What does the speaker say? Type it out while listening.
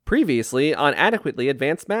Previously on Adequately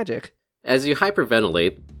Advanced Magic. As you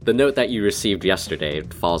hyperventilate, the note that you received yesterday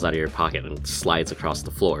falls out of your pocket and slides across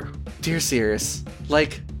the floor. Dear Cirrus,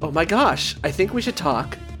 oh my gosh, I think we should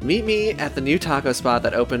talk. Meet me at the new taco spot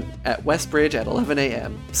that opened at Westbridge at 11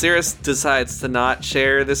 a.m. Cirrus decides to not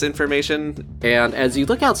share this information. And as you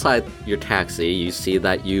look outside your taxi, you see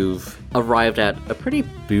that you've arrived at a pretty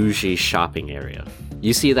bougie shopping area.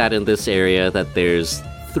 You see that in this area that there's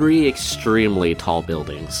 3 extremely tall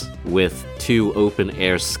buildings with 2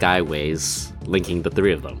 open-air skyways linking the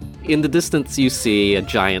 3 of them. In the distance, you see a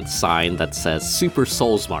giant sign that says Super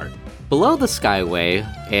Soulsmart. Below the skyway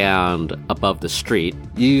and above the street,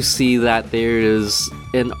 you see that there's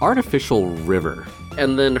an artificial river.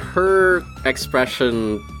 And then her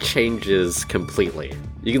expression changes completely.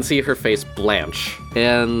 You can see her face blanch.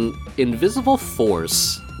 An invisible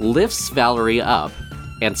force lifts Valerie up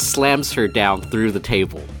and slams her down through the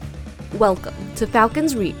table. Welcome to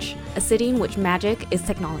Falcon's Reach, a city in which magic is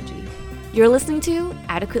technology. You're listening to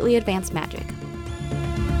Adequately Advanced Magic.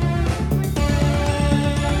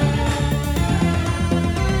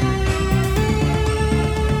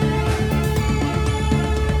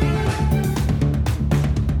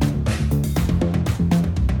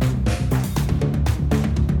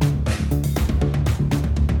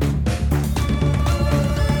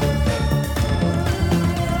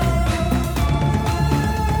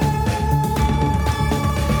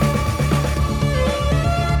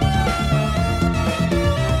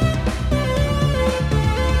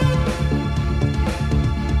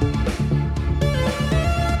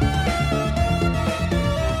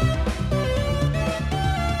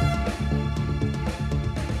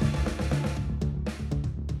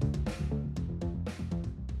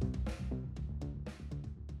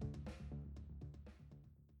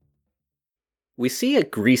 We see a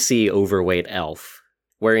greasy, overweight elf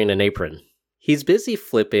wearing an apron. He's busy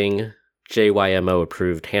flipping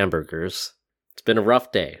JYMO-approved hamburgers. It's been a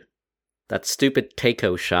rough day. That stupid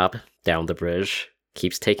taco shop down the bridge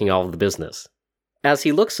keeps taking all of the business. As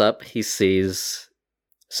he looks up, he sees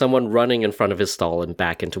someone running in front of his stall and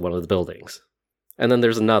back into one of the buildings. And then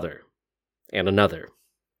there's another, and another.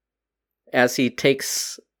 As he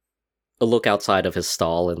takes a look outside of his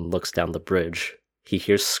stall and looks down the bridge, he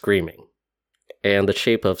hears screaming and the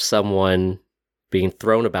shape of someone being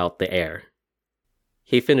thrown about the air.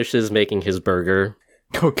 He finishes making his burger.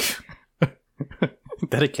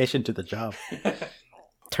 Dedication to the job.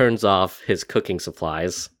 Turns off his cooking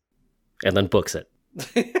supplies, and then books it.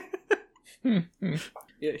 Yeah,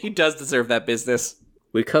 he does deserve that business.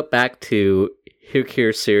 We cut back to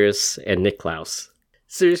Hukir, Cirrus, and Niklaus.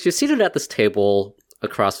 Cirrus, you're seated at this table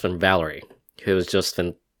across from Valerie, who has just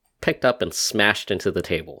been picked up and smashed into the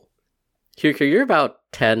table. Hukir, you're about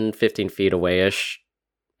 10, 15 feet away-ish,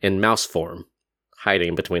 in mouse form,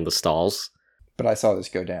 hiding between the stalls. But I saw this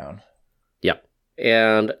go down. Yep.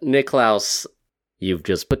 And Niklaus, you've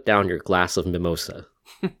just put down your glass of mimosa.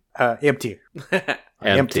 Empty.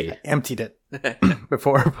 Empty. Emptied it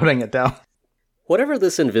before putting it down. Whatever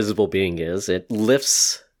this invisible being is, it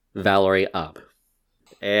lifts Valerie up.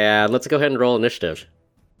 And let's go ahead and roll initiative.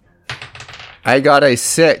 I got a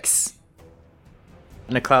 6.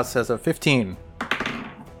 Niklaus has a 15.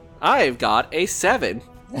 I've got a 7.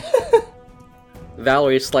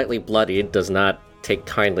 Valerie, slightly bloodied, does not take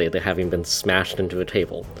kindly to having been smashed into a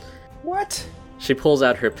table. What? She pulls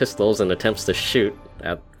out her pistols and attempts to shoot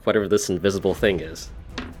at whatever this invisible thing is.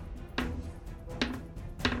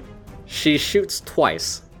 She shoots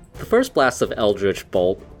twice. The first blast of Eldritch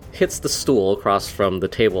Bolt hits the stool across from the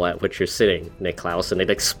table at which you're sitting, Niklaus, and it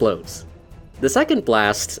explodes. The second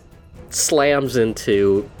blast slams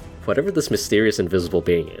into whatever this mysterious invisible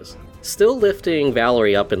being is. Still lifting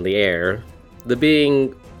Valerie up in the air, the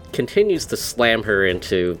being continues to slam her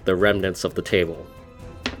into the remnants of the table,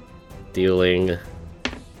 hitting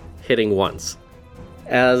once.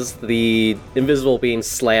 As the invisible being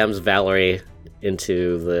slams Valerie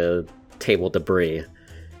into the table debris,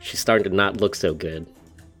 she's starting to not look so good.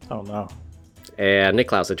 Oh no. And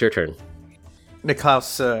Niklaus, it's your turn.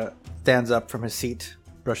 Niklaus stands up from his seat,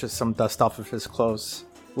 brushes some dust off of his clothes,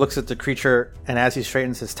 looks at the creature, and as he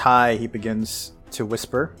straightens his tie, he begins to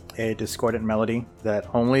whisper a discordant melody that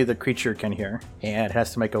only the creature can hear, and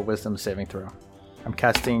has to make a wisdom saving throw. I'm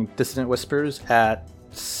casting Dissonant Whispers at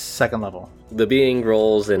 2nd level. The being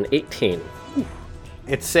rolls an 18.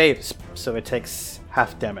 It saves, so it takes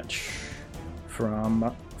half damage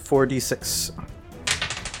from 4d6.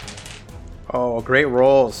 Oh, great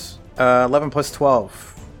rolls. 11 plus 12.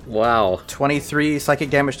 Wow. 23 psychic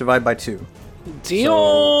damage divided by 2. Damn!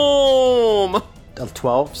 Of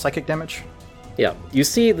 12 psychic damage? Yeah, you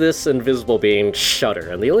see this invisible being shudder,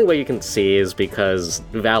 and the only way you can see is because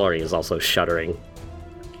Valerie is also shuddering.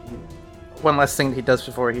 One last thing he does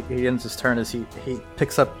before he ends his turn is he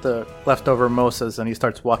picks up the leftover mimosas and he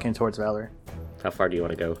starts walking towards Valerie. How far do you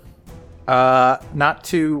want to go? Not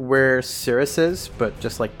to where Cirrus is, but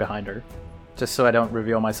just like behind her. Just so I don't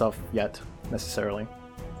reveal myself yet, necessarily.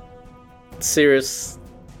 Cirrus,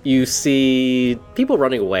 you see people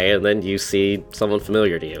running away, and then you see someone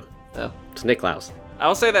familiar to you. Oh. It's Niklaus.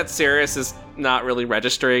 I'll say that Cirrus is not really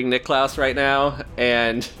registering Niklaus right now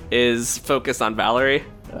and is focused on Valerie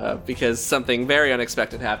because something very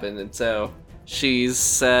unexpected happened. And so she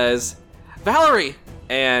says, Valerie!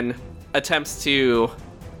 And attempts to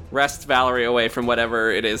wrest Valerie away from whatever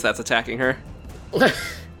it is that's attacking her.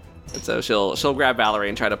 And so she'll grab Valerie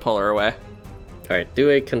and try to pull her away. Alright,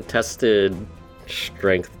 do a contested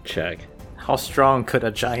strength check. How strong could a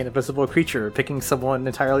giant invisible creature picking someone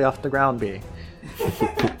entirely off the ground be?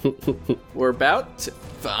 We're about to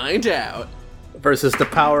find out. Versus the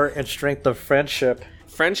power and strength of friendship.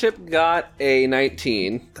 Friendship got a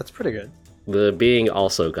 19. That's pretty good. The being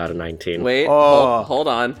also got a 19. Wait, Oh. hold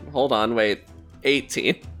on, wait.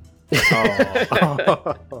 18.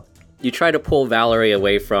 Oh. You try to pull Valerie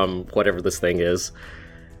away from whatever this thing is,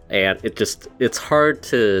 and it's hard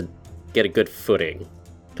to get a good footing,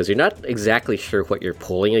 because you're not exactly sure what you're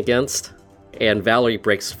pulling against, and Valerie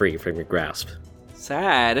breaks free from your grasp.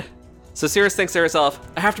 Sad. So Cirrus thinks to herself,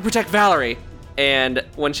 I have to protect Valerie. And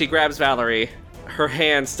when she grabs Valerie, her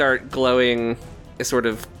hands start glowing a sort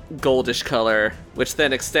of goldish color, which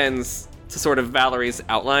then extends to sort of Valerie's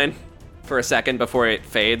outline for a second before it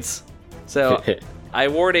fades. So I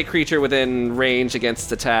ward a creature within range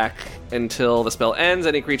against attack until the spell ends.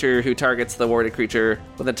 Any creature who targets the warded creature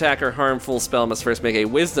with an attack or harmful spell must first make a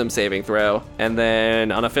wisdom saving throw. And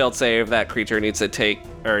then on a failed save, that creature needs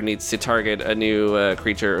to target a new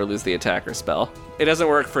creature or lose the attack or spell. It doesn't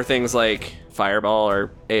work for things like Fireball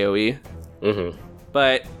or AoE. Mm-hmm.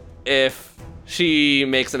 But if she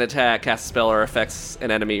makes an attack, casts a spell, or affects an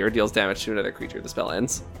enemy or deals damage to another creature, the spell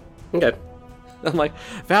ends. Okay. I'm like,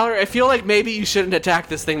 Valerie, I feel like maybe you shouldn't attack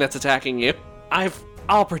this thing that's attacking you.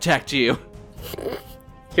 I'll protect you.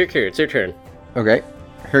 Hercure, it's your turn. Okay.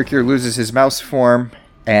 Hercure loses his mouse form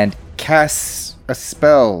and casts a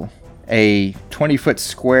spell. A 20-foot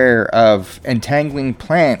square of entangling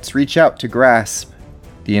plants reach out to grasp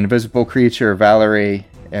the invisible creature, Valerie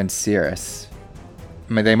and Cirrus.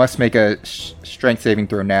 I mean, they must make a strength saving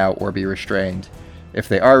throw now or be restrained. If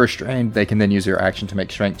they are restrained, they can then use their action to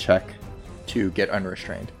make strength check to get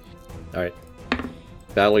unrestrained. Alright.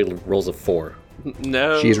 Valerie rolls a 4.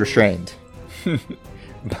 No. She is restrained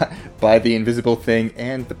by the invisible thing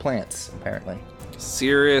and the plants, apparently.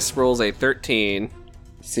 Cirrus rolls a 13.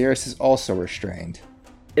 Cirrus is also restrained.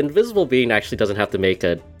 Invisible being actually doesn't have to make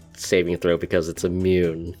a saving throw because it's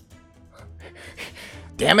immune.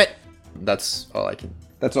 Damn it! That's all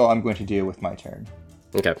I'm going to do with my turn.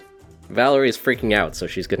 Okay. Valerie is freaking out, so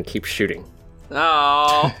she's gonna keep shooting.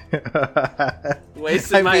 Oh.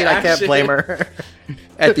 Wasted I my mean, action. I can't blame her.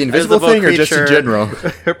 At the invisible thing or just in general?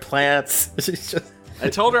 Her plants. She's just... I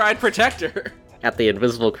told her I'd protect her. At the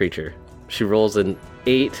invisible creature, she rolls an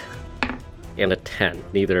 8 and a 10,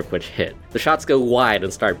 neither of which hit. The shots go wide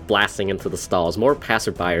and start blasting into the stalls. More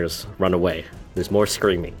passerbyers run away. There's more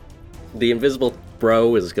screaming. The invisible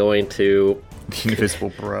bro is going to... The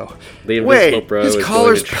invisible bro. The invisible bro his is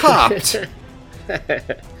collar's going to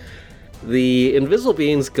popped! The invisible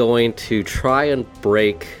being's going to try and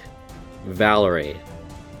break Valerie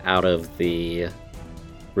out of the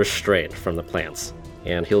restraint from the plants.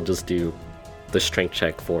 And he'll just do the strength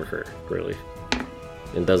check for her, really.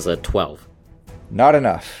 And does a 12. Not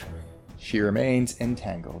enough. She remains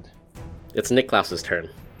entangled. It's Niklaus's turn.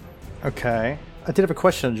 Okay. I did have a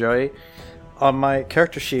question, Joey. On my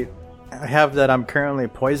character sheet, I have that I'm currently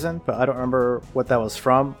poisoned, but I don't remember what that was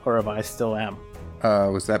from, or if I still am.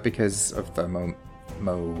 Was that because of the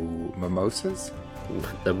mimosas?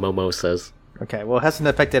 The mimosas. Okay, well, it hasn't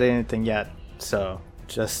affected anything yet, so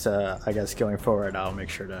just, I guess, going forward, I'll make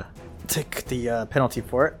sure to take the penalty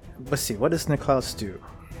for it. Let's see, what does Niklaus do?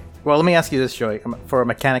 Well, let me ask you this, Joey, for a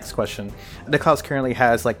mechanics question. Niklaus currently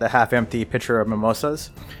has, like, the half-empty pitcher of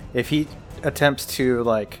mimosas. If he attempts to,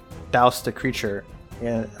 like, douse the creature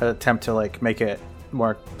in an attempt to, like, make it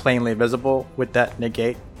more plainly visible, would that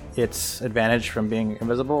negate its advantage from being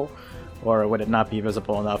invisible? Or would it not be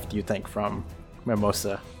visible enough, do you think, from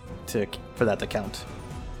mimosa for that to count?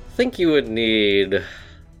 I think you would need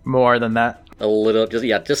More than that? a little,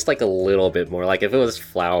 just like a little bit more. Like if it was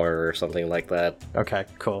flour or something like that. Okay,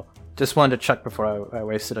 cool. Just wanted to check before I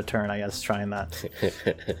wasted a turn, I guess, trying that.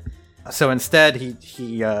 So instead, he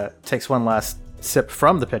takes one last sip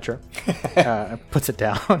from the pitcher, and puts it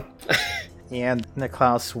down. And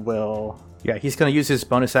Niklaus will... Yeah, he's going to use his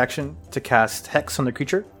bonus action to cast Hex on the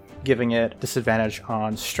creature, giving it disadvantage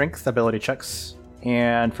on strength ability checks.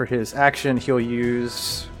 And for his action, he'll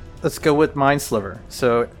use... Let's go with Mind Sliver.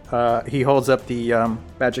 So he holds up the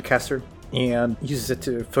magic caster and uses it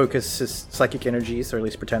to focus his psychic energies, or at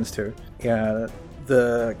least pretends to.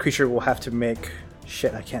 The creature will have to make...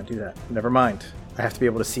 Shit, I can't do that. Never mind. I have to be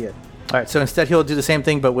able to see it. Alright, so instead he'll do the same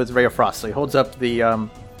thing, but with Ray of Frost. So he holds up the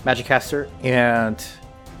magic caster and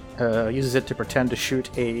uses it to pretend to shoot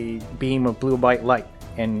a beam of blue white light.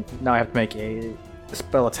 And now I have to make a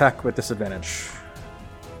spell attack with disadvantage.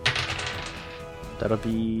 That'll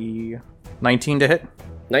be 19 to hit.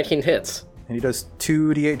 19 hits. And he does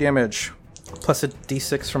 2d8 damage, plus a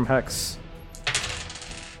d6 from Hex.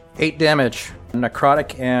 8 damage.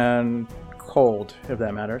 Necrotic and cold, if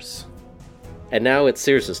that matters. And now it's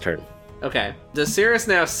Cirrus's turn. Okay. Does Cirrus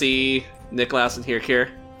now see Niklaus and Hirkir?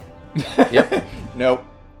 Yep. Nope.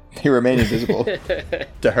 He remained invisible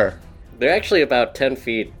to her. They're actually about 10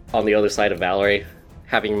 feet on the other side of Valerie,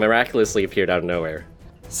 having miraculously appeared out of nowhere.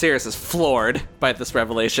 Cirrus is floored by this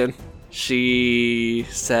revelation. She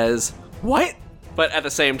says, "What?" But at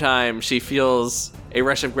the same time, she feels a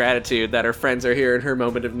rush of gratitude that her friends are here in her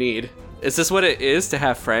moment of need. Is this what it is to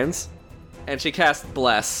have friends? And she casts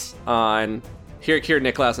Bless on Hirkir,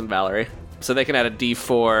 Niklaus, and Valerie. So they can add a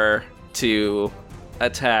d4 to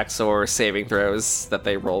attacks or saving throws that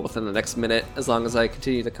they roll within the next minute, as long as I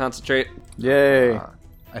continue to concentrate. Yay.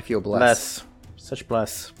 I feel blessed. Bless. Such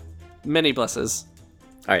bless. Many blesses.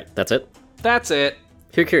 Alright, that's it. That's it.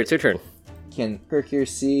 Hirkir, it's your turn. Can Hercure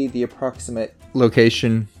see the approximate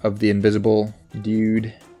location of the invisible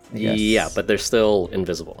dude? I guess? Yeah, but they're still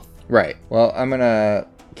invisible. Right. Well, I'm gonna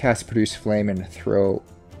cast Produce Flame and throw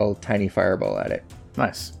a tiny fireball at it.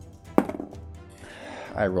 Nice.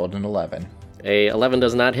 I rolled an 11. A 11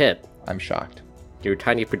 does not hit. I'm shocked. Your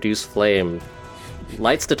tiny Produce Flame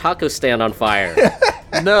lights the taco stand on fire.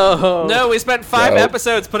 No, we spent 5 Nope.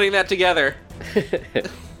 episodes putting that together.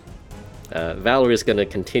 Valerie's gonna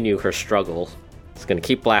continue her struggle. It's gonna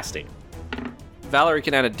keep blasting. Valerie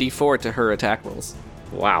can add a d4 to her attack rolls.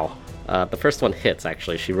 Wow. The first one hits,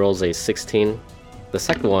 actually. She rolls a 16. The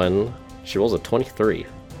second one, she rolls a 23.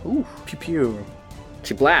 Ooh, pew pew.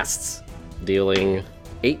 She blasts, dealing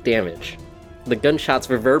 8 damage. The gunshots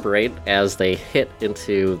reverberate as they hit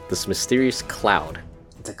into this mysterious cloud,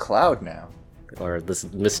 It's a cloud now. or this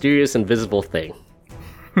mysterious invisible thing.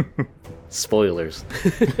 Spoilers.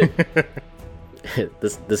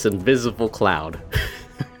 this invisible cloud.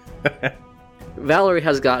 Valerie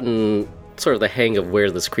has gotten sort of the hang of where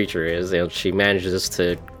this creature is, and she manages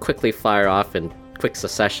to quickly fire off in quick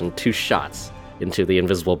succession 2 shots into the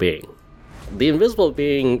invisible being. The invisible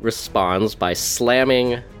being responds by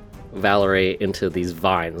slamming Valerie into these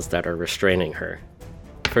vines that are restraining her.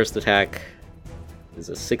 First attack is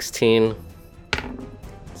a 16.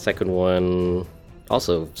 Second one,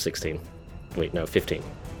 also 16. Wait, no, 15.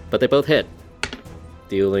 But they both hit,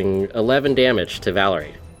 dealing 11 damage to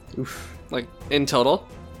Valerie. Like, in total?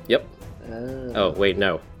 Yep. Oh, wait,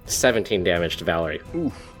 no. 17 damage to Valerie.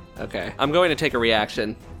 Okay. I'm going to take a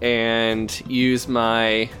reaction and use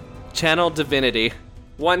my Channel Divinity.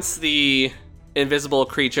 Once the invisible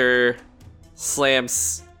creature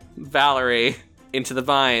slams Valerie into the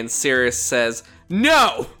vines, Cirrus says,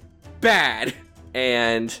 "No! Bad!"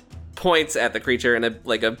 and points at the creature, and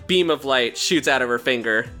a beam of light shoots out of her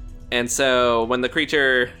finger. And so when the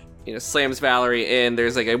creature, slams Valerie in,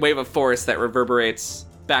 there's like a wave of force that reverberates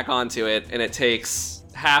back onto it, and it takes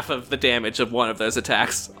half of the damage of one of those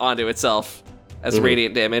attacks onto itself as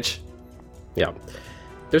radiant damage. Yeah.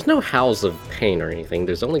 There's no howls of pain or anything.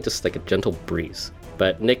 There's only just like a gentle breeze.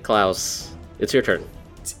 But Niklaus, it's your turn.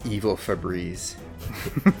 It's evil Febreze.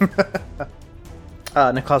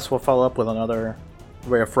 Niklaus will follow up with another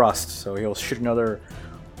Ray of Frost, so he'll shoot another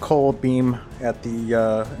cold beam at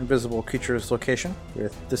the invisible creature's location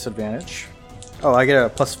with disadvantage. Oh, I get a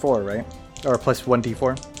 +4, right? Or plus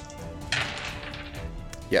 1d4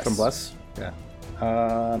 Yes. from Bless?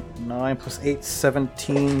 Yeah. 9 plus 8,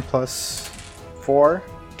 17 plus 4,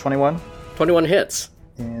 21. 21 hits.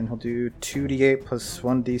 And he'll do 2d8 plus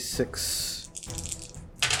 1d6.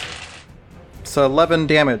 So 11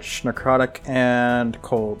 damage, necrotic and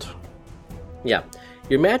cold. Yeah.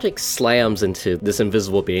 Your magic slams into this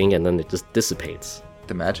invisible being and then it just dissipates.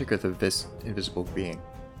 The magic or this invisible being?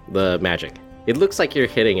 The magic. It looks like you're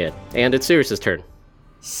hitting it, and it's Cirrus's turn.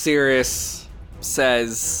 Cirrus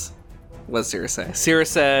says... What does Cirrus say?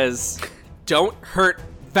 Cirrus says, "Don't hurt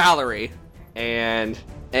Valerie." And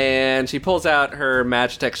And she pulls out her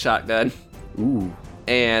Magitech shotgun. Ooh.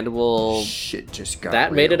 And will... Shit just got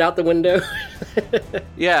That real. made it out the window?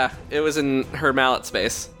 Yeah, it was in her mallet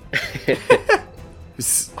space.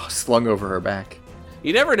 It's slung over her back.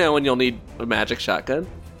 You never know when you'll need a magic shotgun.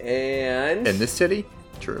 And... In this city?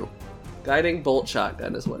 True. Guiding bolt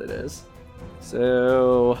shotgun is what it is.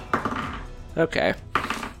 So... Okay.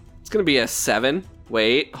 It's gonna be a 7.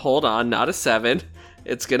 Wait, hold on, not a 7.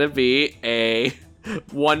 It's gonna be a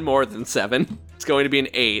 1 more than 7. It's going to be an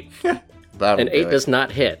 8. That'll An do 8 it. does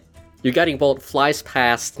not hit. Your guiding bolt flies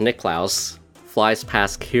past Niklaus, flies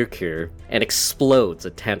past Kirkir, and explodes a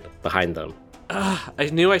tent behind them. I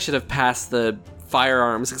knew I should have passed the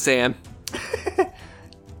firearms exam.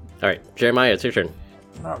 Alright, Jeremiah, it's your turn.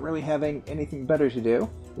 Not really having anything better to do.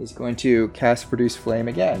 He's going to cast Produce Flame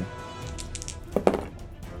again.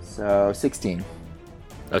 So, 16.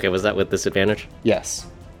 Okay, was that with disadvantage? Yes.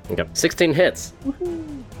 Okay. 16 hits.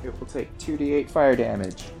 It will take 2d8 fire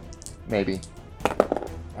damage. Maybe.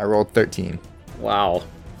 I rolled 13. Wow.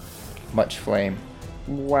 Much flame.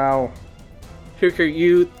 Wow. Kirkir,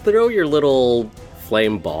 you throw your little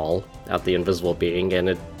flame ball at the invisible being, and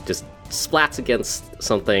it just splats against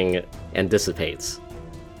something and dissipates.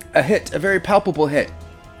 A hit. A very palpable hit.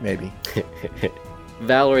 Maybe.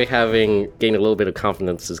 Valerie, having gained a little bit of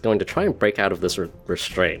confidence, is going to try and break out of this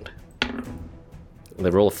restraint.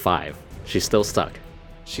 The roll of 5. She's still stuck.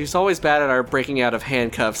 She's always bad at our breaking out of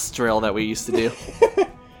handcuffs drill that we used to do.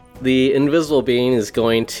 The invisible being is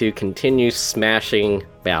going to continue smashing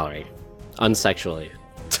Valerie, unsexually.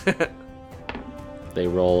 They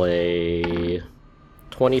roll a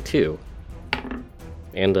 22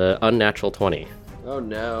 and an unnatural 20, Oh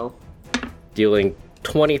no. dealing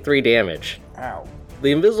 23 damage. Ow.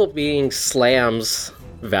 The invisible being slams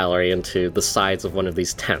Valerie into the sides of one of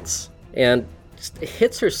these tents and just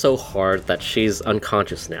hits her so hard that she's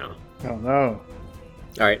unconscious now. Oh no.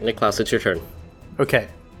 Alright, Niklaus, it's your turn. Okay,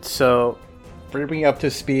 so bring me up to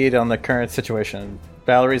speed on the current situation.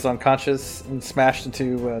 Valerie's unconscious and smashed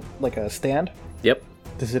into like a stand. Yep.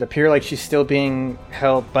 Does it appear like she's still being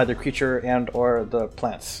held by the creature and or the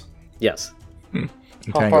plants? Yes.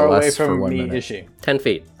 How far away from me is she? 10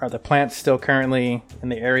 feet. Are the plants still currently in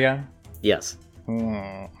the area? Yes.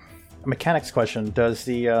 A mechanics question. Does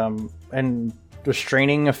the and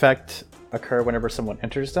restraining effect occur whenever someone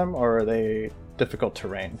enters them, or are they difficult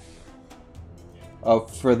terrain? Oh,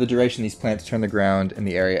 for the duration, these plants turn the ground in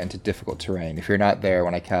the area into difficult terrain. If you're not there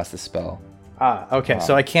when I cast the spell, Okay,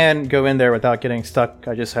 so I can go in there without getting stuck.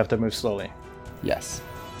 I just have to move slowly. yes.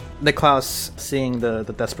 Niklaus, seeing the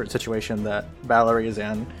desperate situation that Valerie is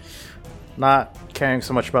in, not caring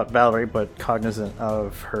so much about Valerie, but cognizant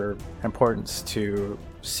of her importance to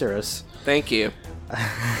Cirrus, Thank you.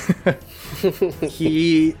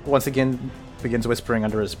 he once again begins whispering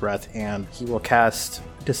under his breath, and he will cast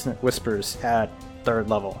Dissonant Whispers at 3rd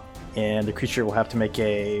level. And the creature will have to make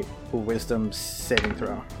a wisdom saving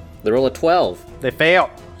throw. The roll of 12. They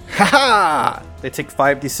fail! Ha They take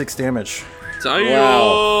 5d6 damage.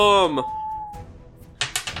 Damn!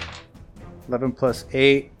 11 plus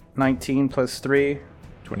 8, 19 plus 3,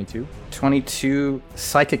 22. 22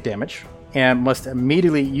 psychic damage, and must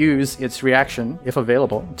immediately use its reaction, if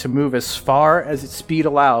available, to move as far as its speed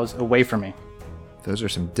allows away from me. Those are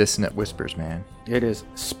some dissonant whispers, man. It is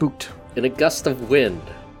spooked. In a gust of wind,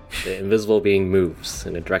 the invisible being moves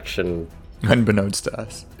in a direction Unbeknownst to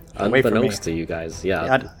us. Away from unbeknownst me. to you guys.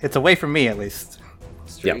 Yeah. It's away from me, at least.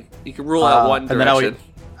 Yeah. You can rule out one And then direction.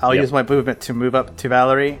 I'll Yep. use my movement to move up to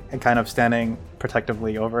Valerie and kind of standing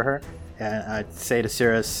protectively over her. And I'd say to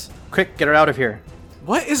Cirrus, quick, get her out of here.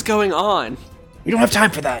 What is going on? We don't have time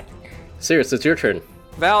for that. Sirius, it's your turn.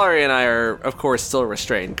 Valerie and I are, of course, still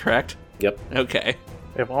restrained, correct? Yep. Okay.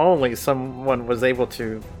 If only someone was able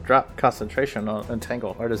to drop concentration on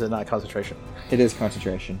Entangle, or does it not concentration? It is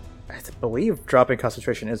concentration. I believe dropping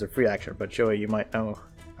concentration is a free action, but Joey, you might know.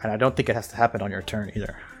 And I don't think it has to happen on your turn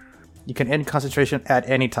either. You can end concentration at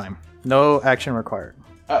any time. No action required.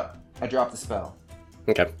 Oh, I dropped the spell.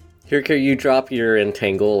 Okay. Kirkir, you drop your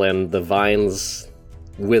entangle and the vines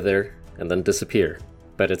wither and then disappear.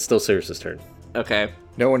 But it's still Sirius's turn. Okay.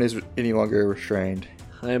 No one is any longer restrained.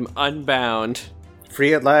 I'm unbound.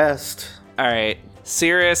 Free at last. Alright.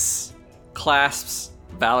 Cirrus clasps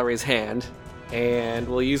Valerie's hand and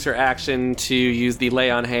will use her action to use the Lay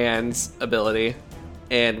on Hands ability.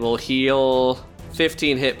 And will heal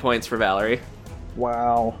 15 hit points for Valerie.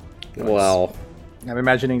 Wow. Wow. I'm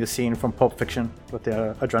imagining the scene from Pulp Fiction with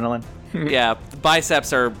the adrenaline. Yeah, the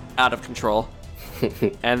biceps are out of control.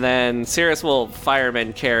 And then Cirrus will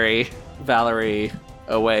fireman carry Valerie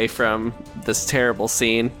away from this terrible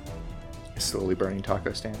scene. Slowly burning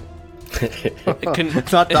taco stand.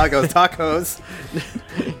 It's not tacos.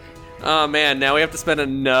 Oh man, now we have to spend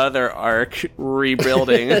another arc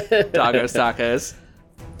rebuilding Dagos Tacos.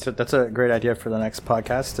 So that's a great idea for the next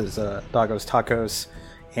podcast is Dagos Tacos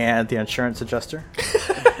and the insurance adjuster.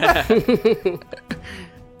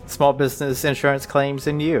 Small business insurance claims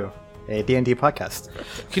in you. A D&D podcast.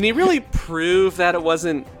 Can you really prove that it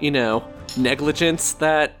wasn't, negligence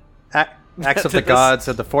that... Acts of the gods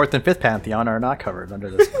of the 4th and 5th pantheon are not covered under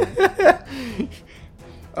this claim.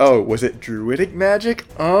 Oh, was it druidic magic?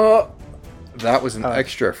 Oh, that was an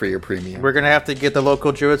extra for your premium. We're going to have to get the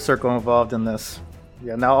local druid circle involved in this.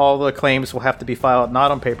 Yeah, now all the claims will have to be filed not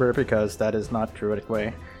on paper because that is not druidic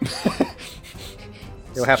way.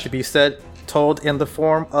 It'll have to be told in the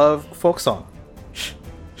form of folk song.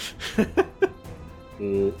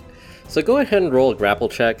 So go ahead and roll a grapple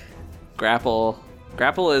check. Grapple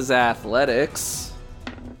is athletics.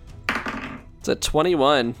 It's a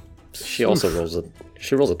 21. She also rolls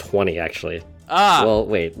a 20 actually. Ah, Well,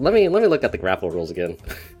 wait. Let me look at the grapple rules again.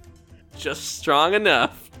 just strong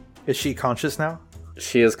enough. Is she conscious now?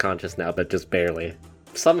 She is conscious now, but just barely.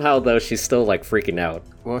 Somehow though, she's still like freaking out.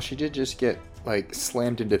 Well, she did just get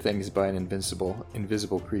slammed into things by an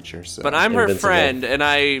invisible creature. So. But I'm her Invincible. friend, and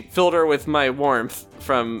I filled her with my warmth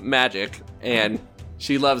from magic, and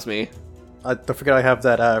she loves me. Don't forget I have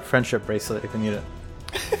that friendship bracelet if you need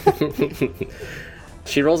it.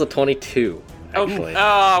 She rolls a 22. Actually,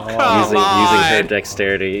 Oh, come using on! her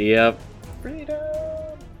dexterity. Yep.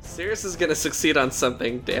 Sirius is gonna succeed on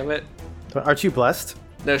something, damn it. Aren't you blessed?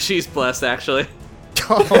 No, she's blessed, actually.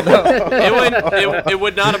 Oh, no. It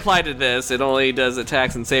would not apply to this. It only does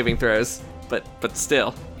attacks and saving throws. But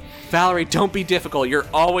still. Valerie, don't be difficult. You're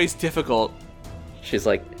always difficult. She's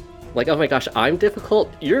like, oh my gosh, I'm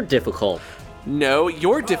difficult. You're difficult. No,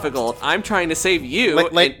 you're difficult. I'm trying to save you.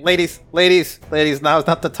 Ladies, now is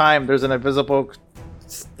not the time. There's an invisible,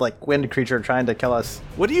 wind creature trying to kill us.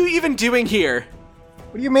 What are you even doing here?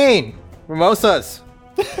 What do you mean? Mimosas.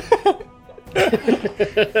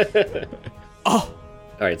 Oh,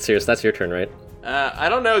 All right, Sirius, that's your turn, right? I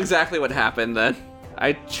don't know exactly what happened then.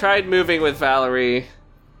 I tried moving with Valerie.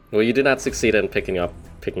 Well, you did not succeed in picking her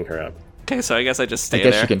up. Okay, so I guess I just I stay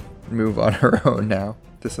guess there. she can move on her own now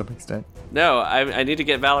to some extent. No, I need to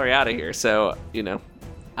get Valerie out of here, so,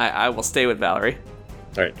 I will stay with Valerie.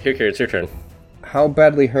 All right, here, it's your turn. How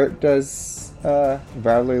badly hurt does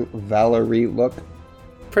Valerie look?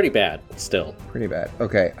 Pretty bad, still. Pretty bad.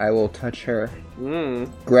 Okay, I will touch her,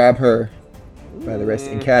 grab her by the wrist,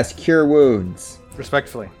 and cast Cure Wounds.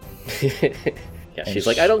 Respectfully. Yeah, she's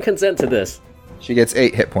like, I don't consent to this. She gets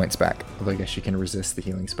 8 hit points back. Although I guess she can resist the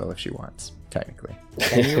healing spell if she wants, technically.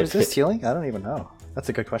 Can you resist healing? I don't even know. That's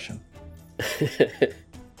a good question.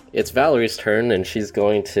 It's Valerie's turn, and she's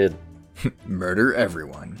going to Murder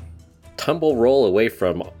everyone. tumble roll away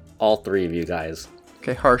from all three of you guys.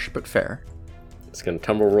 Okay, harsh but fair. It's going to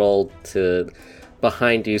tumble roll to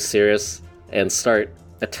behind you, Sirius, and start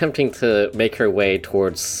attempting to make her way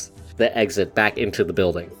towards the exit back into the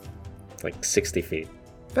building. 60 feet.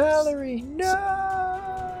 Valerie,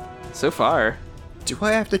 no! So far. Do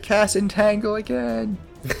I have to cast Entangle again?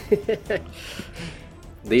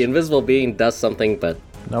 The invisible being does something, but,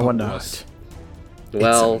 No one knows.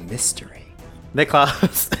 well, It's a mystery.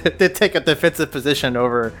 Niklaus did take a defensive position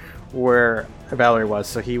over where Valerie was,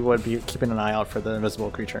 so he would be keeping an eye out for the invisible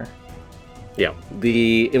creature. yeah.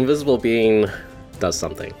 The invisible being does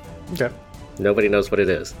something. Okay. Nobody knows what it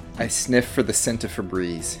is. I sniff for the scent of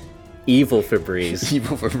Febreze. Evil Febreze.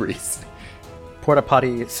 Evil Febreze. Porta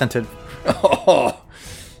potty scented. Oh!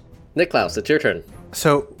 Niklaus, it's your turn.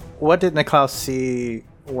 So, what did Niklaus see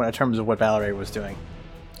in terms of what Valerie was doing?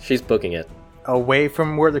 She's booking it. Away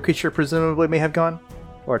from where the creature presumably may have gone?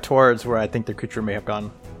 Or towards where I think the creature may have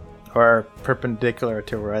gone? Or perpendicular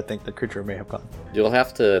to where I think the creature may have gone? You'll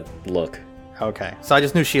have to look. Okay. So I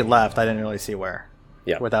just knew she had left. I didn't really see where.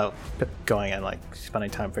 Yeah. Without going and spending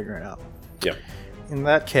time figuring it out. Yeah. In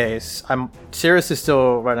that case, Sirius is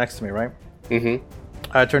still right next to me, right? Mm-hmm.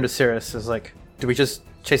 I turn to Sirius. Is like, do we just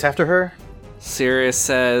chase after her? Sirius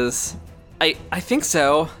says, I think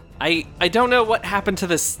so. I don't know what happened to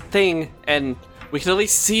this thing, and we can at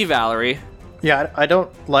least see Valerie. Yeah, I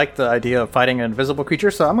don't like the idea of fighting an invisible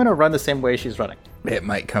creature, so I'm going to run the same way she's running. It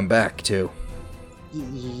might come back, too.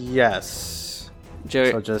 Yes.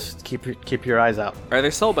 Joey, So just keep your eyes out. are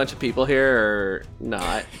there still a bunch of people here or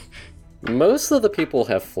not? Most of the people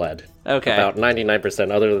have fled. Okay. About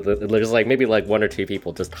 99%. Other than there's maybe 1 or 2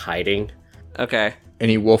 people just hiding. Okay.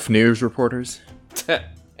 Any Wolf News reporters?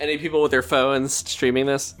 Any people with their phones streaming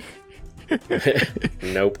this?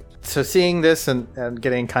 Nope. So seeing this and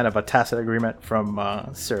getting kind of a tacit agreement from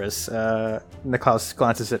Cirrus, Niklaus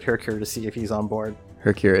glances at Hercure to see if he's on board.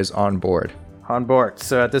 Hercure is on board. On board.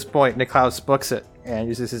 So at this point, Niklaus books it and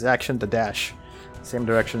uses his action to dash, same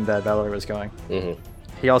direction that Valerie was going. Mm-hmm.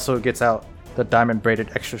 He also gets out the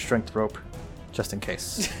diamond-braided extra strength rope, just in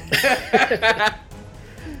case.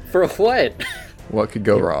 For what? What could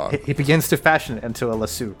go wrong? He begins to fashion it into a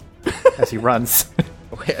lasso as he runs.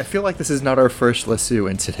 Wait, I feel like this is not our first lasso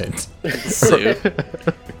incident. Sue.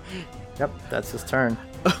 Yep, that's his turn.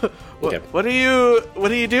 Okay. What are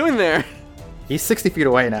you doing there? He's 60 feet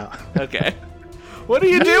away now. Okay. What are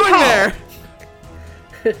you doing there?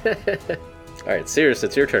 All right, Sirius,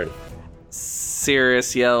 it's your turn.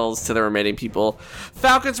 Sirius yells to the remaining people,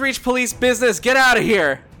 "Falcons Reach police business, get out of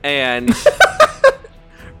here!" And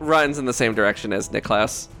runs in the same direction as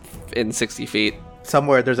Niklaus in 60 feet.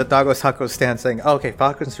 Somewhere there's a Dago Sako stand saying, oh, okay,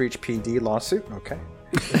 Falcons Reach PD lawsuit. Okay.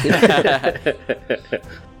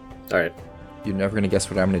 All right. You're never going to guess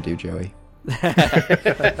what I'm going to do, Joey.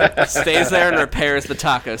 Stays there and repairs the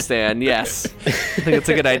taco stand. Yes. I think it's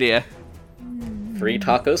a good idea. Free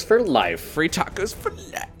tacos for life. Free tacos for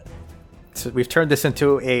life. So we've turned this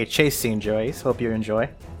into a chase scene, Joey. So hope you enjoy.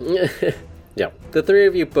 Yeah. The three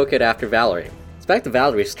of you book it after Valerie. It's back to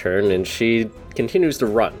Valerie's turn, and she continues to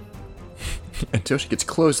run Until she gets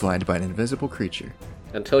clotheslined by an invisible creature.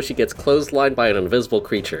 until she gets clotheslined by an invisible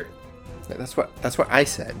creature. That's what I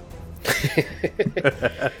said.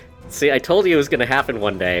 See, I told you it was going to happen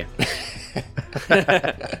one day.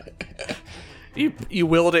 You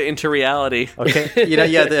willed it into reality.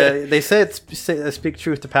 Okay. They said speak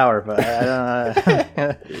truth to power, but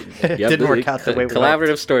it didn't work out the way we Collaborative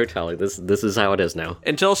hoped. storytelling. This is how it is now.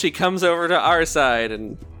 Until she comes over to our side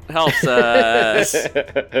and helps us.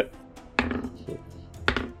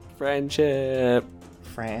 Friendship.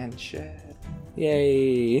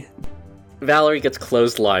 Yay. Valerie gets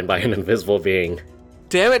clotheslined by an invisible being.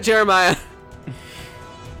 Damn it, Jeremiah.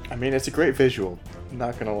 I mean, it's a great visual.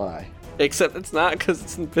 Not gonna lie. Except it's not because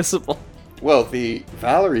it's invisible. Well, the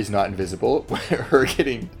Valerie's not invisible. Her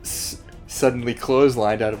getting suddenly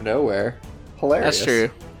clotheslined out of nowhere. Hilarious. That's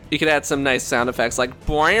true. You could add some nice sound effects like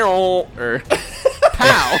boing or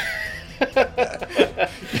pow.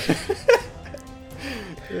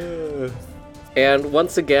 And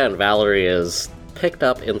once again, Valerie is picked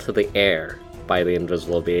up into the air by the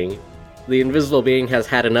invisible being. The invisible being has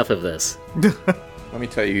had enough of this. Let me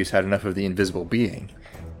tell you who's had enough of the invisible being.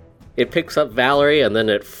 It picks up Valerie and then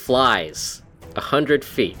it flies 100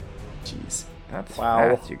 feet Jeez. That's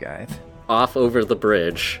Wow. fast, you guys. off over the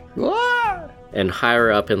bridge and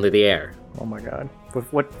higher up into the air. Oh my god.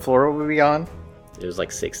 What floor were we on? It was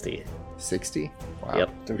like 60. 60? Wow. Yep.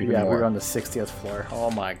 Even Yeah, we more. were on the 60th floor. Oh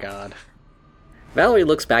my god. Valerie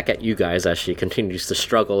looks back at you guys as she continues to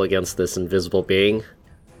struggle against this invisible being.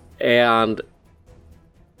 And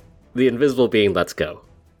the invisible being lets go.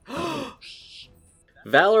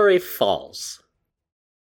 Valerie falls.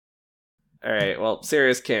 All right, well,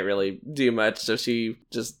 Sirius can't really do much, so she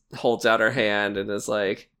just holds out her hand and is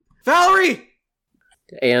like, Valerie!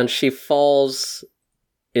 And she falls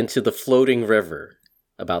into the floating river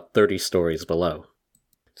about 30 stories below.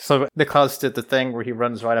 So Niklaus did the thing where he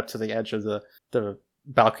runs right up to the edge of the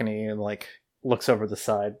balcony and like looks over the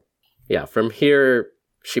side. Yeah, from here,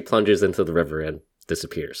 she plunges into the river and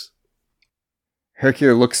disappears.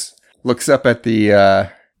 Hercule looks up at the,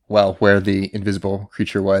 where the invisible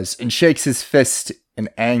creature was, and shakes his fist in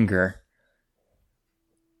anger.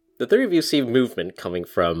 The three of you see movement coming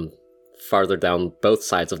from farther down both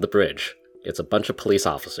sides of the bridge. It's a bunch of police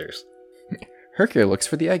officers. Hercule looks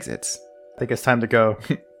for the exits. I think it's time to go.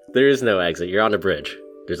 There is no exit. You're on a bridge.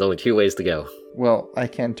 There's only 2 ways to go. Well, I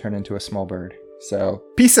can turn into a small bird. So,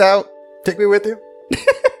 peace out! Take me with you.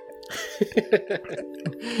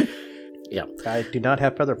 Yeah. I do not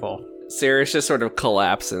have featherfall. Sirius just sort of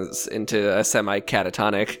collapses into a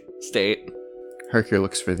semi-catatonic state. Hercule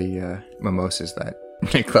looks for the mimosas that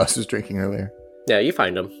Niklaus was drinking earlier. Yeah, you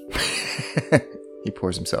find them. He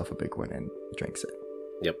pours himself a big one and drinks it.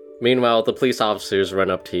 Yep. Meanwhile, the police officers run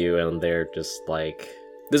up to you and they're just like,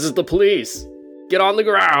 "This is the police! Get on the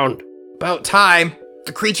ground!" About time!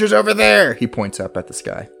 The creature's over there! He points up at the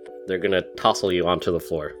sky. They're gonna tossle you onto the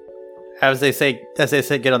floor. As they say,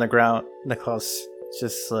 get on the ground, Niklaus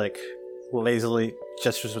just like lazily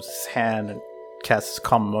gestures with his hand and casts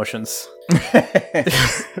calm emotions.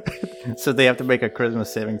 So they have to make a charisma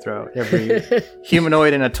saving throw. Every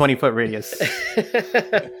humanoid in a 20-foot radius.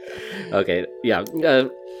 Okay, yeah.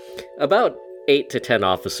 About 8 to 10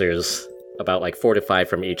 officers, about like 4 to 5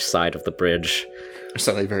 from each side of the bridge,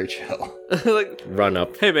 Suddenly very chill. Like, run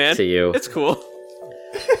up hey man, to you. it's cool.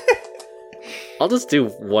 I'll just do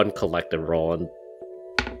one collective roll, and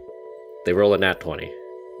they roll a nat 20.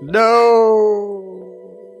 No!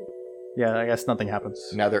 Yeah, I guess nothing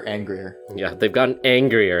happens. Now they're angrier. Yeah, they've gotten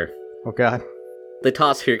angrier. Oh god. They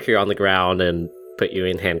toss Hirkir on the ground and put you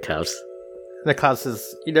in handcuffs. Niklaus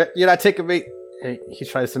says, you're not taking me. He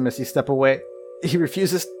tries to misty step away. He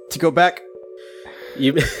refuses to go back.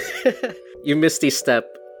 You you misty step,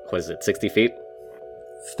 what is it, 60 feet?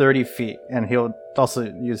 30 feet, and he'll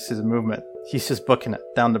also use his movement. He's just booking it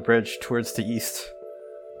down the bridge towards the east.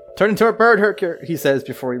 Turn into a bird, Hercure, he says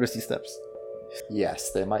before he misty steps.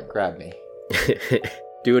 Yes, they might grab me.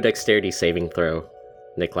 Do a dexterity saving throw,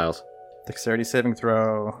 Niklaus. Dexterity saving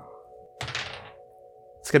throw.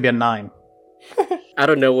 It's gonna be a 9. Out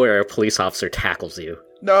of nowhere, a police officer tackles you.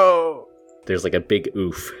 No! There's like a big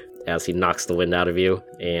oof as he knocks the wind out of you,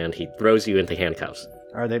 and he throws you into handcuffs.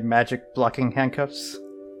 Are they magic blocking handcuffs?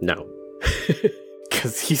 No.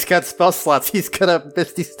 Because he's got spell slots. He's gonna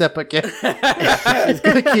misty step again. He's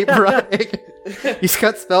gonna keep running. He's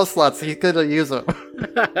got spell slots. He's gonna use them.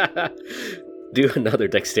 Do another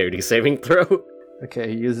dexterity saving throw.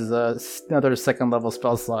 Okay, he uses another second level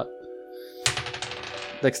spell slot.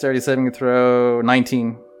 Dexterity saving throw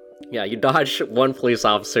 19. Yeah, you dodge one police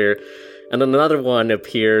officer, and then another one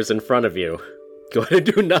appears in front of you. Go ahead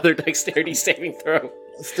and do another dexterity saving throw.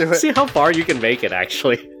 Let's do it. See how far you can make it,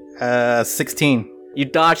 actually. 16. You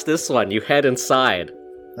dodge this one, you head inside.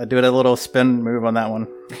 I do a little spin move on that one.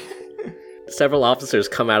 Several officers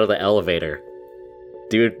come out of the elevator.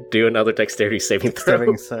 Do another dexterity saving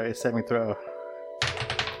throw. Saving throw.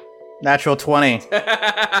 Natural 20.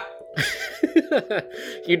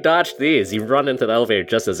 You dodge these. You run into the elevator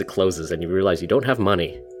just as it closes, and you realize you don't have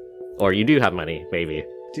money. Or you do have money, maybe.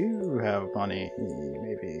 Do have money,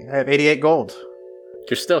 maybe. I have 88 gold.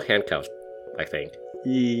 You're still handcuffed, I think.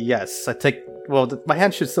 Yes, I take... Well, my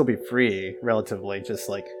hand should still be free, relatively, just,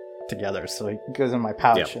 like, together. So it goes in my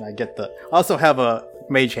pouch, and I get the... I also have a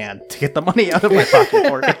mage hand to get the money out of my pocket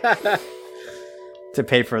for me. To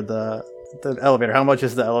pay for the elevator. How much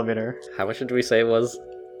is the elevator? How much did we say it was?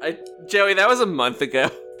 Joey, that was a month ago.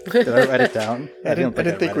 Did I write it down? I didn't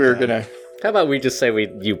think we were gonna... How about we just say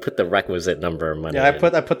you put the requisite number of money in? I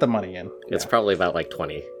put the money in. It's probably about like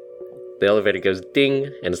 20. The elevator goes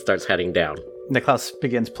ding, and it starts heading down. Niklaus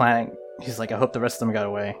begins planning. He's like, I hope the rest of them got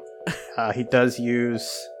away. He does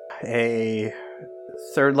use a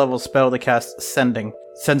 3rd level spell to cast Sending.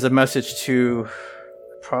 Sends a message to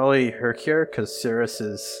probably Hercure, because Cirrus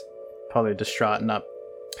is probably distraught and not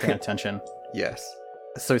paying attention. Yes.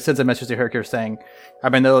 So he sends a message to Hercure saying,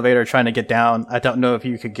 I'm in the elevator trying to get down. I don't know if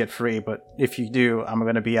you could get free, but if you do, I'm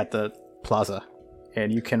going to be at the plaza.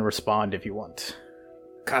 And you can respond if you want.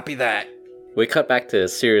 Copy that. We cut back to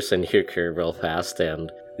Sirius and Hirkir real fast,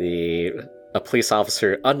 and a police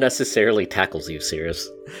officer unnecessarily tackles you, Sirius.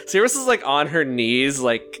 Sirius is like on her knees,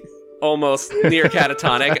 like almost near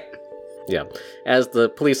catatonic. Yeah. As the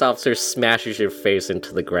police officer smashes your face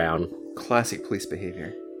into the ground, Classic police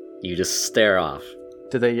behavior. you just stare off.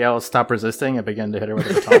 Do they yell, stop resisting, and begin to hit her with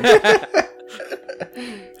a baton?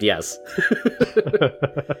 Yes.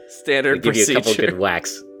 Standard They give you a couple procedure. good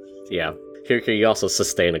whacks. Yeah. Hirkir, you also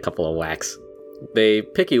sustain a couple of whacks. They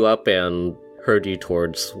pick you up and herd you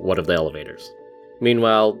towards one of the elevators.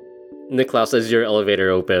 Meanwhile, Niklaus, as your elevator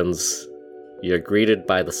opens, you're greeted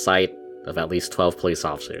by the sight of at least 12 police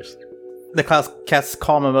officers. Niklaus casts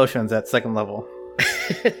Calm Emotions at 2nd level.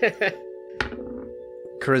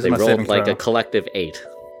 Charisma They rolled saving like throw. a collective 8.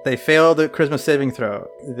 They failed the charisma saving throw.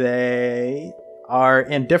 They are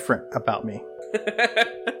indifferent about me.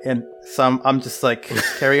 And I'm just like,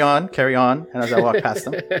 carry on. And as I walk past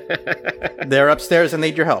them, they're upstairs and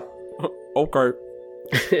need your help. Okay.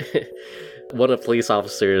 One of the police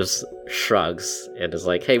officers shrugs and is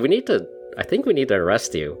like, hey, I think we need to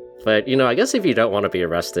arrest you. But, I guess if you don't want to be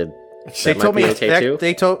arrested, They that told might me be okay too.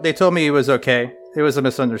 they told me it was okay. It was a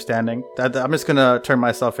misunderstanding. I'm just gonna turn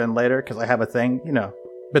myself in later because I have a thing,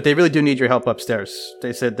 But they really do need your help upstairs.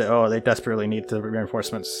 They said that they desperately need the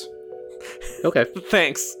reinforcements. Okay.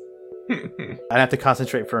 Thanks. I'd have to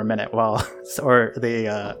concentrate for a minute or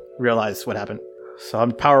they realize what happened. So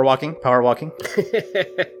I'm power walking.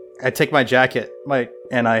 I take my jacket,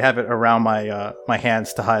 and I have it around my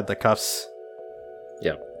hands to hide the cuffs.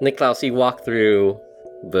 Yeah. Niklaus, you walk through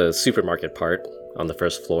the supermarket part on the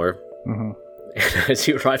 1st floor. Mm-hmm. And as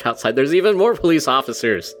you arrive outside, there's even more police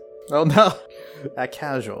officers. Oh no, that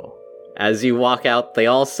casual. As you walk out, they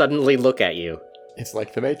all suddenly look at you. It's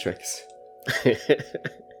like the Matrix.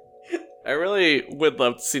 I really would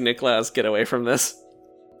love to see Niklaus get away from this.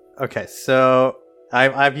 Okay, so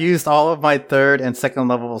I've used all of my 3rd and 2nd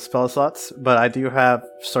level spell slots, but I do have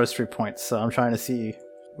sorcery points, so I'm trying to see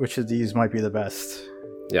which of these might be the best.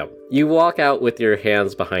 Yeah. You walk out with your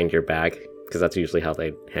hands behind your back, because that's usually how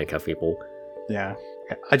they handcuff people. Yeah.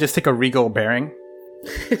 I just take a regal bearing.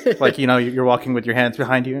 Like, you're walking with your hands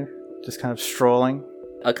behind you, just kind of strolling.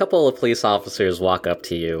 A couple of police officers walk up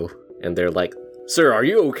to you, and they're like, "Sir, are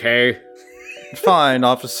you okay?" Fine,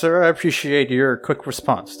 officer. I appreciate your quick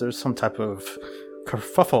response. There's some type of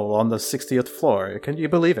kerfuffle on the 60th floor. Can you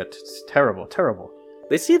believe it? It's terrible, terrible.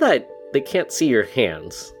 They see that they can't see your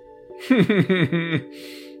hands.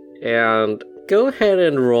 And go ahead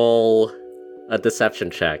and roll a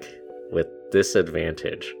deception check with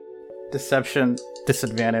disadvantage. Deception,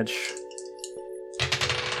 disadvantage.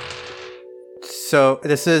 So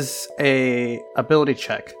this is a ability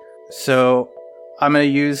check. So I'm going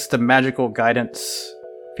to use the magical guidance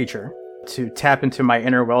feature to tap into my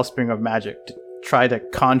inner wellspring of magic to try to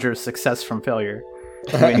conjure success from failure.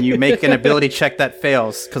 When you make an ability check that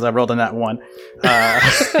fails, because I rolled a nat 1,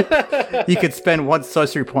 you could spend 1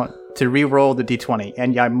 sorcery point to re-roll the d20,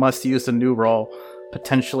 and I must use the new roll,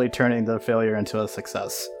 potentially turning the failure into a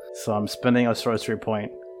success. So I'm spending a sorcery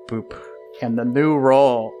point. Boop. And the new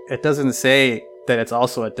roll, it doesn't say that it's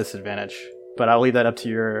also at disadvantage, but I'll leave that up to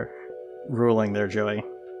your ruling there, Joey.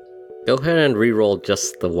 Go ahead and re-roll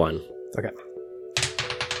just the 1. Okay.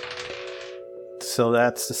 So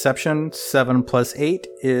that's deception. 7 plus 8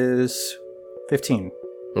 is 15.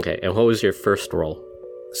 Okay, and what was your first roll?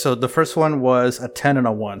 So the first one was a 10 and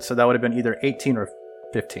a 1, so that would have been either 18 or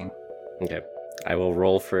 15. Okay, I will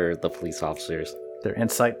roll for the police officers. Their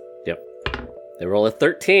insight. Yep. They roll a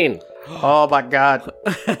 13. Oh my god.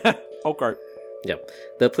 Okay. Yep.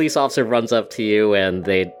 The police officer runs up to you and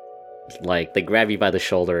they grab you by the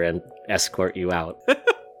shoulder and escort you out.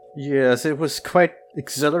 Yes, it was quite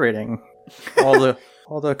exhilarating. All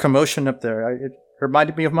the commotion up there. It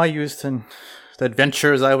reminded me of my youth and the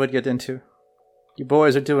adventures I would get into. You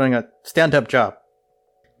boys are doing a stand-up job.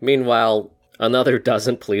 Meanwhile, another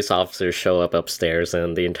dozen police officers show up upstairs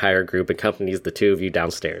and the entire group accompanies the two of you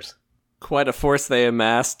downstairs. Quite a force they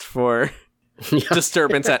amassed for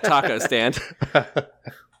disturbance at taco stand.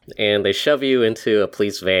 And they shove you into a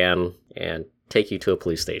police van and take you to a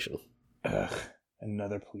police station. Ugh,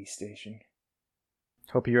 another police station.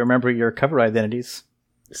 Hope you remember your cover identities.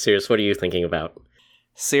 Sirius, what are you thinking about?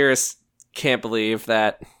 Cirrus can't believe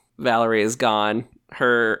that Valerie is gone.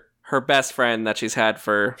 Her best friend that she's had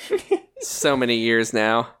for so many years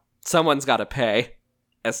now. Someone's got to pay.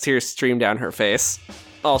 As tears stream down her face,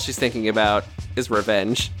 all she's thinking about is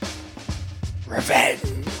revenge. Revenge!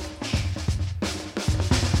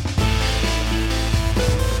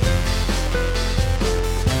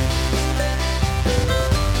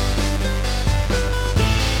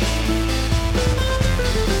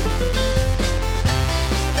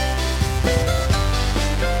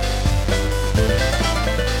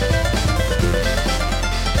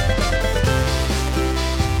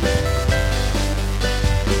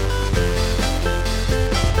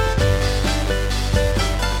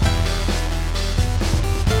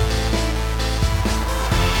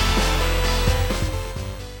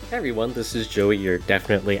 Hey everyone, this is Joey, your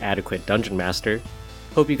definitely adequate dungeon master.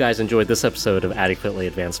 Hope you guys enjoyed this episode of Adequately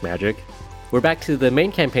Advanced Magic. We're back to the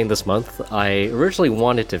main campaign this month. I originally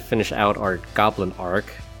wanted to finish out our Goblin arc,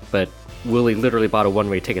 but Willie literally bought a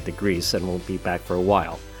one-way ticket to Greece and won't be back for a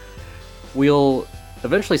while. We'll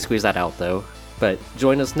eventually squeeze that out though, but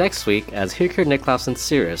join us next week as Hirkir, Niklaus, and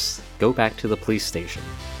Cirrus go back to the police station.